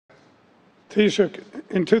Taoiseach,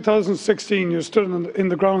 in 2016 you stood in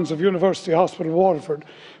the grounds of University Hospital Waterford,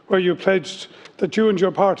 where you pledged that you and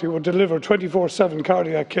your party would deliver 24/7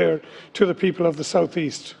 cardiac care to the people of the South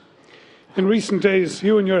East. In recent days,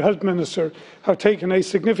 you and your Health Minister have taken a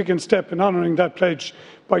significant step in honouring that pledge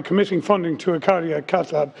by committing funding to a cardiac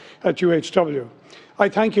cath lab at UHW. I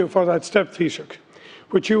thank you for that step, Taoiseach,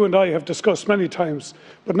 which you and I have discussed many times,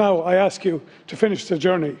 but now I ask you to finish the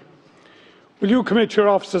journey. Will you commit your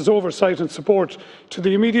office's oversight and support to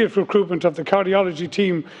the immediate recruitment of the cardiology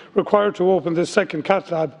team required to open this second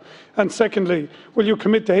cath lab? And secondly, will you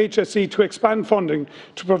commit the HSE to expand funding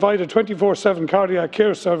to provide a 24/7 cardiac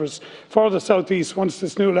care service for the South East once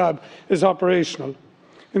this new lab is operational?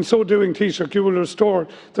 In so doing, Taoiseach, you will restore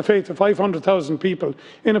the faith of 500,000 people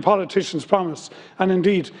in a politician's promise and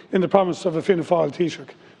indeed in the promise of a Fianna Fáil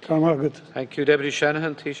Taoiseach. Thank you, Deputy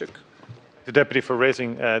Shanahan. Taoiseach. The Deputy for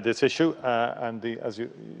raising this issue, as you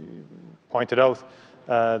pointed out,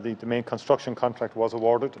 the main construction contract was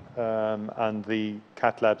awarded, and the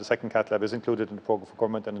cath lab, the second cath lab, is included in the programme for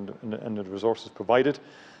government and the resources provided.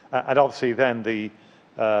 And obviously, then the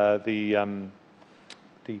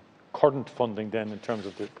current funding, then in terms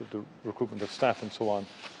of the recruitment of staff and so on,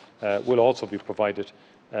 will also be provided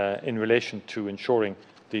in relation to ensuring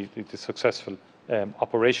the successful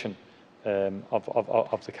operation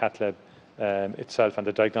of the cath lab itself and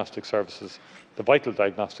the diagnostic services, the vital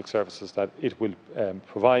diagnostic services that it will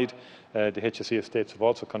provide. The HSE estates have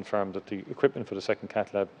also confirmed that the equipment for the second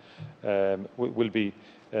cath lab will be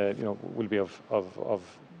of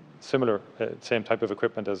similar, same type of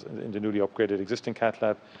equipment as in the newly upgraded existing cath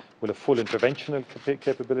lab, with a full interventional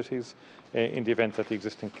capabilities in the event that the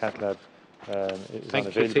existing cath lab is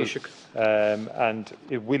unavailable. And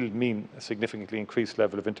it will mean a significantly increased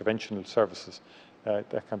level of interventional services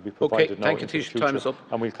that can be provided now in the future. Time is up.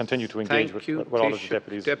 And we'll continue to engage with all of the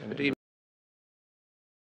deputies.